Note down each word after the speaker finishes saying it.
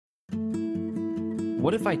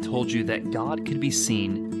What if I told you that God could be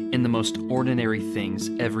seen in the most ordinary things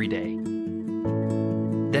every day?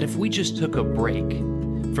 That if we just took a break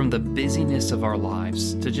from the busyness of our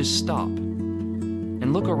lives to just stop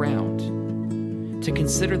and look around, to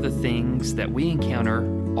consider the things that we encounter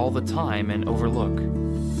all the time and overlook,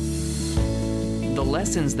 the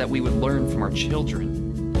lessons that we would learn from our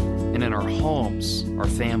children and in our homes, our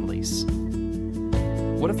families.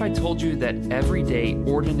 What if I told you that everyday,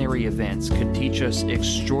 ordinary events could teach us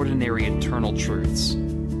extraordinary eternal truths?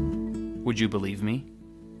 Would you believe me?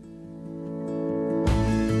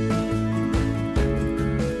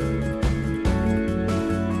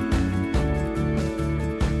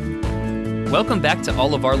 Welcome back to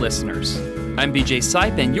all of our listeners. I'm BJ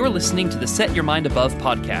Sipe, and you're listening to the Set Your Mind Above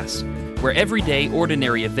podcast, where everyday,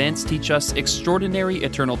 ordinary events teach us extraordinary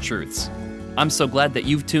eternal truths. I'm so glad that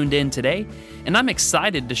you've tuned in today, and I'm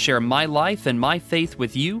excited to share my life and my faith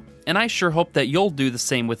with you, and I sure hope that you'll do the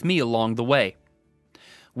same with me along the way.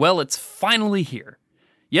 Well, it's finally here.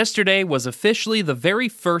 Yesterday was officially the very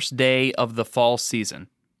first day of the fall season.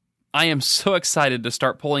 I am so excited to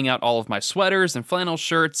start pulling out all of my sweaters and flannel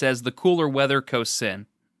shirts as the cooler weather coasts in.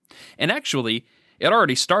 And actually, it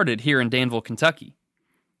already started here in Danville, Kentucky.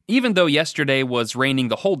 Even though yesterday was raining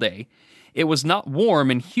the whole day, it was not warm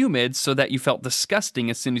and humid so that you felt disgusting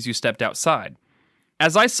as soon as you stepped outside.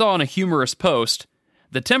 As I saw in a humorous post,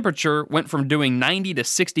 the temperature went from doing 90 to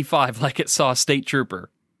 65 like it saw a state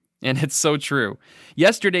trooper. And it's so true.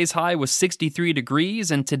 Yesterday's high was 63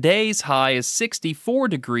 degrees, and today's high is 64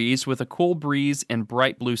 degrees with a cool breeze and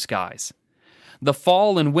bright blue skies. The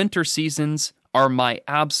fall and winter seasons are my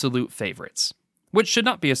absolute favorites, which should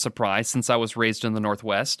not be a surprise since I was raised in the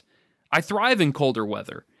Northwest. I thrive in colder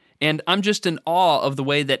weather, and I'm just in awe of the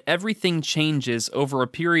way that everything changes over a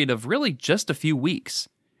period of really just a few weeks.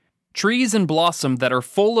 Trees and blossom that are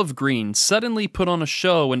full of green suddenly put on a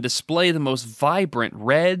show and display the most vibrant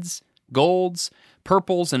reds, golds,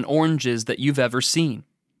 purples, and oranges that you've ever seen.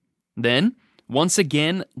 Then, once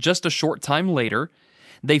again, just a short time later,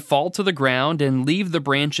 they fall to the ground and leave the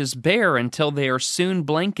branches bare until they are soon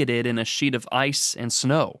blanketed in a sheet of ice and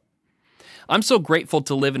snow. I'm so grateful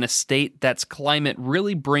to live in a state that's climate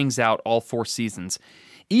really brings out all four seasons,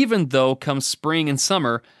 even though come spring and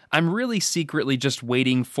summer, I'm really secretly just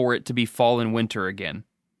waiting for it to be fall and winter again.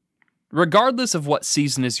 Regardless of what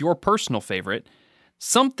season is your personal favorite,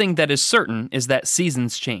 something that is certain is that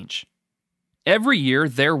seasons change. Every year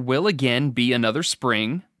there will again be another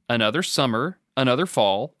spring, another summer, another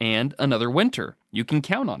fall, and another winter. You can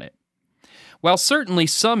count on it. While certainly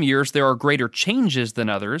some years there are greater changes than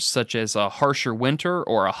others, such as a harsher winter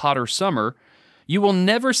or a hotter summer, you will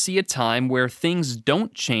never see a time where things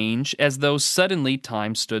don't change as though suddenly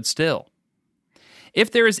time stood still.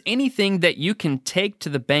 If there is anything that you can take to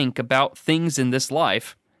the bank about things in this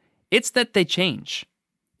life, it's that they change.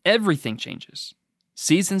 Everything changes.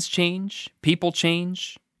 Seasons change, people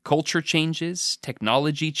change, culture changes,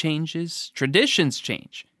 technology changes, traditions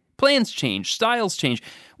change. Plans change, styles change.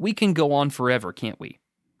 We can go on forever, can't we?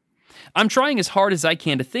 I'm trying as hard as I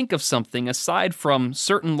can to think of something aside from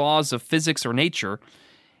certain laws of physics or nature,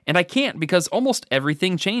 and I can't because almost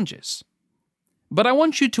everything changes. But I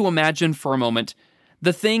want you to imagine for a moment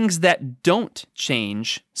the things that don't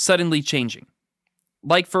change suddenly changing.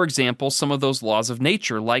 Like, for example, some of those laws of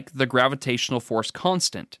nature, like the gravitational force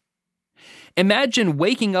constant. Imagine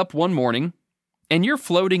waking up one morning and you're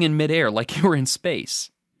floating in midair like you were in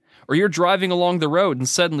space. Or you're driving along the road and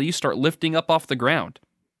suddenly you start lifting up off the ground.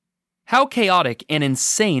 How chaotic and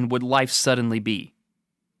insane would life suddenly be?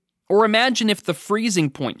 Or imagine if the freezing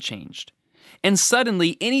point changed, and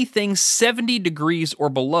suddenly anything 70 degrees or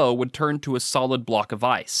below would turn to a solid block of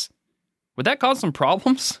ice. Would that cause some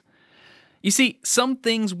problems? You see, some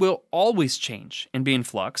things will always change and be in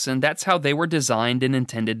flux, and that's how they were designed and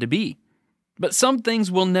intended to be. But some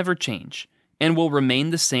things will never change, and will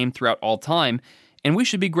remain the same throughout all time, and we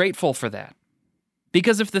should be grateful for that.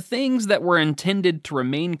 Because if the things that were intended to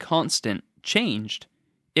remain constant changed,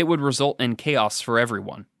 it would result in chaos for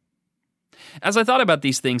everyone. As I thought about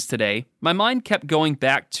these things today, my mind kept going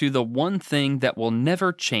back to the one thing that will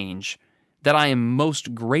never change, that I am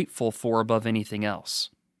most grateful for above anything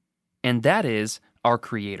else. And that is our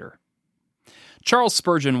Creator. Charles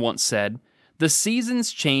Spurgeon once said, "The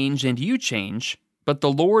seasons change and you change, but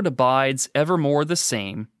the Lord abides evermore the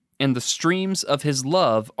same, and the streams of His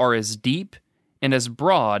love are as deep and as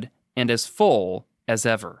broad and as full as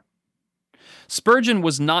ever." Spurgeon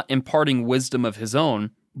was not imparting wisdom of his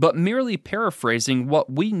own, but merely paraphrasing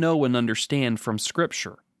what we know and understand from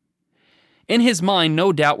Scripture. In his mind,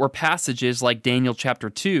 no doubt, were passages like Daniel chapter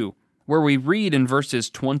 2, where we read in verses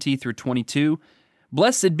 20 through 22,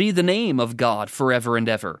 Blessed be the name of God forever and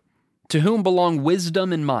ever, to whom belong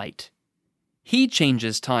wisdom and might. He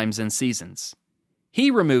changes times and seasons. He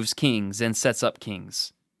removes kings and sets up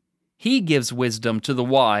kings. He gives wisdom to the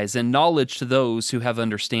wise and knowledge to those who have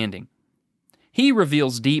understanding. He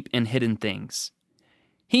reveals deep and hidden things.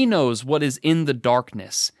 He knows what is in the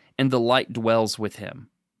darkness, and the light dwells with him.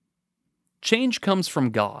 Change comes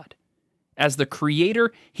from God. As the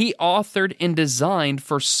Creator, He authored and designed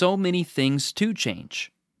for so many things to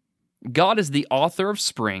change. God is the author of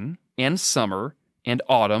spring and summer and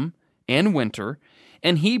autumn and winter,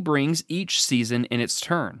 and He brings each season in its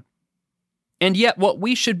turn. And yet what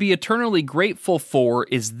we should be eternally grateful for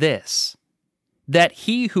is this, that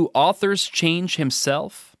He who authors change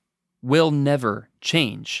Himself will never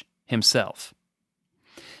change Himself.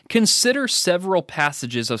 Consider several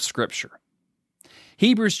passages of Scripture.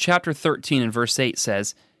 Hebrews chapter 13 and verse 8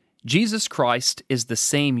 says, Jesus Christ is the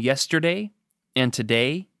same yesterday and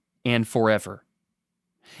today and forever.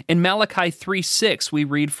 In Malachi 3:6 we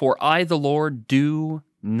read, For I, the Lord, do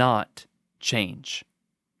not change.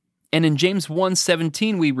 And in James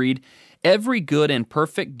 1:17 we read, Every good and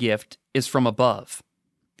perfect gift is from above,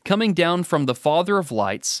 coming down from the Father of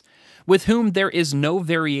lights, with whom there is no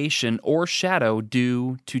variation or shadow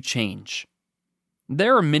due to change.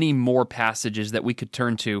 There are many more passages that we could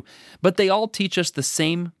turn to, but they all teach us the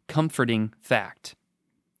same comforting fact.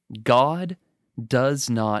 God does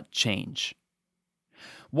not change.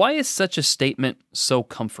 Why is such a statement so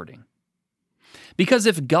comforting? Because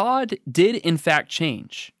if God did in fact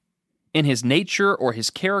change, in His nature or His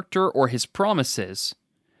character or His promises,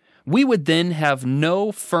 we would then have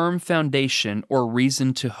no firm foundation or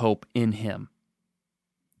reason to hope in Him.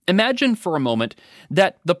 Imagine for a moment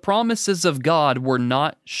that the promises of God were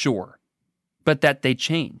not sure, but that they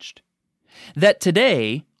changed. That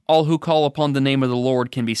today, all who call upon the name of the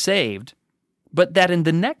Lord can be saved, but that in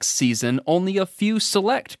the next season, only a few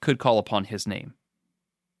select could call upon His name.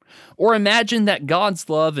 Or imagine that God's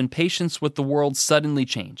love and patience with the world suddenly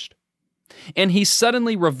changed, and He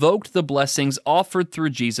suddenly revoked the blessings offered through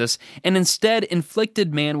Jesus and instead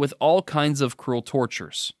inflicted man with all kinds of cruel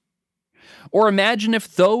tortures. Or imagine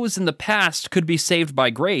if those in the past could be saved by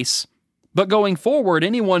grace, but going forward,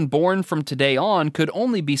 anyone born from today on could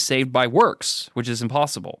only be saved by works, which is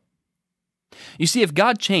impossible. You see, if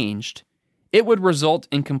God changed, it would result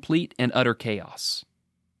in complete and utter chaos.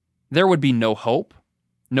 There would be no hope,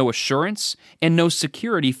 no assurance, and no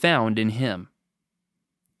security found in Him.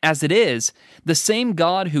 As it is, the same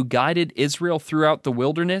God who guided Israel throughout the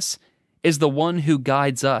wilderness is the one who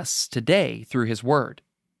guides us today through His Word.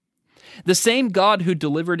 The same God who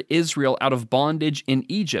delivered Israel out of bondage in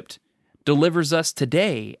Egypt delivers us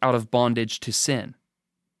today out of bondage to sin.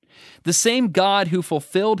 The same God who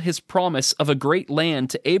fulfilled His promise of a great land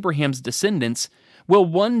to Abraham's descendants will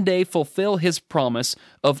one day fulfill His promise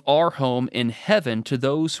of our home in heaven to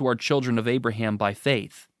those who are children of Abraham by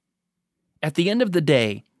faith. At the end of the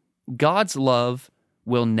day, God's love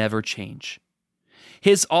will never change.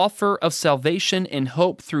 His offer of salvation and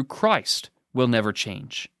hope through Christ will never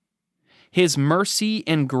change. His mercy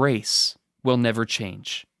and grace will never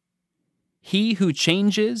change. He who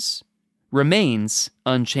changes remains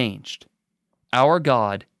unchanged. Our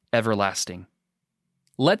God everlasting.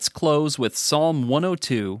 Let's close with Psalm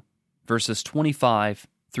 102, verses 25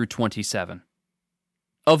 through 27.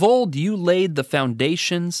 Of old you laid the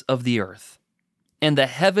foundations of the earth, and the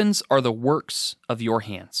heavens are the works of your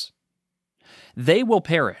hands. They will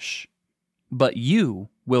perish, but you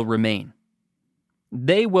will remain.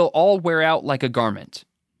 They will all wear out like a garment,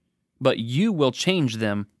 but you will change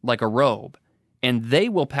them like a robe, and they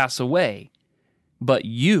will pass away, but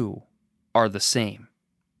you are the same,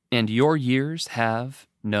 and your years have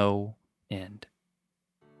no end.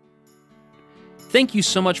 Thank you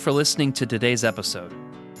so much for listening to today's episode.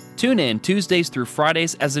 Tune in Tuesdays through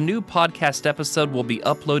Fridays as a new podcast episode will be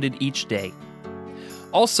uploaded each day.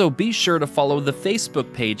 Also, be sure to follow the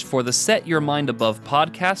Facebook page for the Set Your Mind Above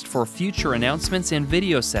podcast for future announcements and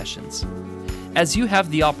video sessions. As you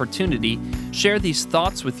have the opportunity, share these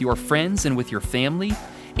thoughts with your friends and with your family,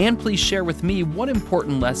 and please share with me what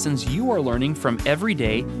important lessons you are learning from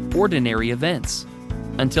everyday, ordinary events.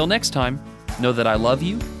 Until next time, know that I love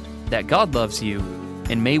you, that God loves you,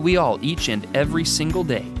 and may we all each and every single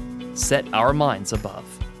day set our minds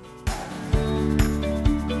above.